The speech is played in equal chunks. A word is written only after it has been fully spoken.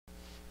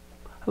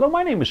Hello,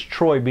 my name is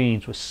Troy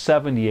Beans with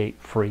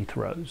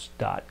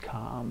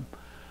 78freethrows.com.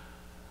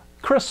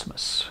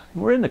 Christmas.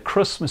 We're in the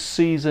Christmas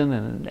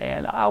season,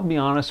 and I'll be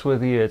honest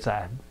with you, it's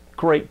a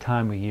great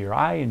time of year.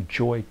 I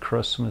enjoy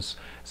Christmas.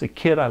 As a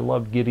kid, I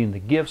loved getting the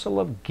gifts. I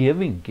love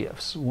giving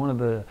gifts. One of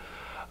the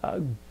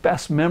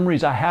best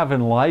memories I have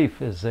in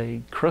life is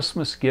a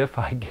Christmas gift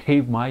I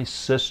gave my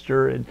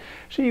sister, and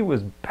she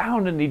was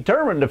bound and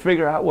determined to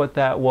figure out what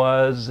that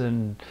was,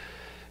 and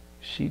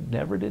she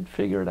never did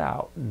figure it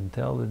out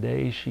until the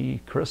day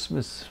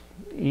Christmas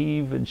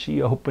Eve, and she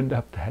opened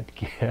up that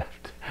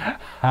gift.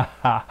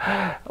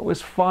 It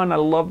was fun. I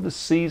love the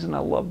season. I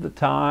love the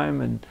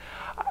time. And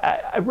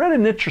I read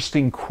an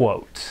interesting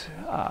quote.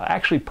 I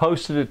actually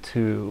posted it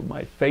to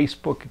my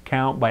Facebook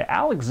account by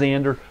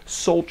Alexander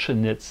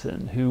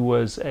Solzhenitsyn, who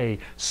was a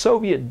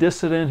Soviet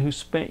dissident who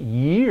spent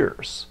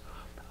years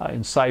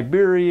in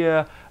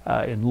Siberia,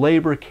 in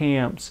labor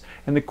camps.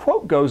 And the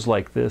quote goes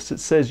like this. It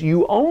says,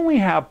 "You only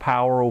have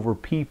power over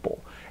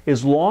people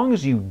as long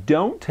as you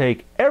don't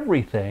take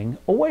everything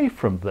away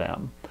from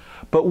them.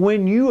 But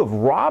when you have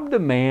robbed a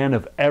man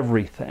of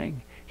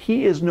everything,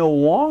 he is no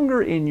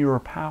longer in your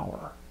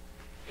power.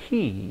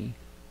 He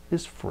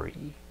is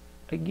free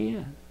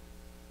again."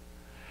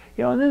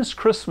 You know, in this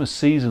Christmas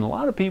season, a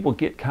lot of people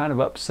get kind of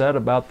upset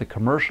about the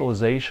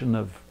commercialization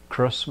of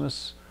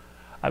Christmas.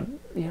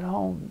 I'm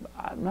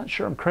not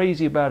sure I'm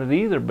crazy about it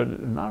either,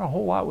 but not a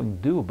whole lot we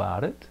can do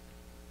about it.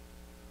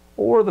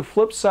 Or the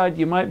flip side,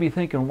 you might be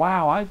thinking,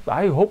 wow,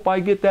 I hope I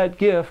get that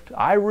gift.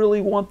 I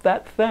really want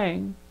that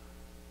thing.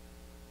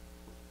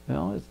 You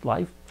know, is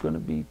life going to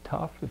be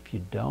tough if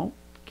you don't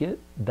get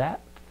that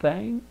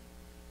thing?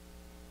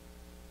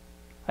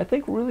 I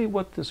think really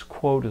what this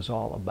quote is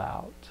all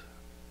about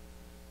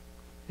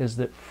is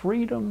that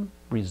freedom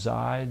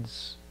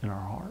resides in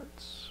our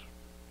hearts.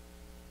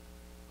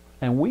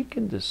 And we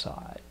can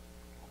decide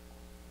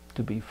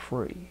to be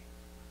free,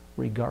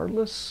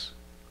 regardless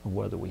of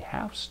whether we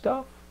have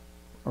stuff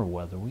or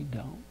whether we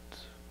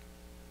don't.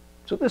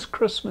 So this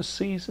Christmas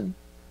season,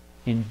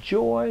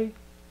 enjoy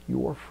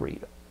your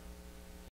freedom.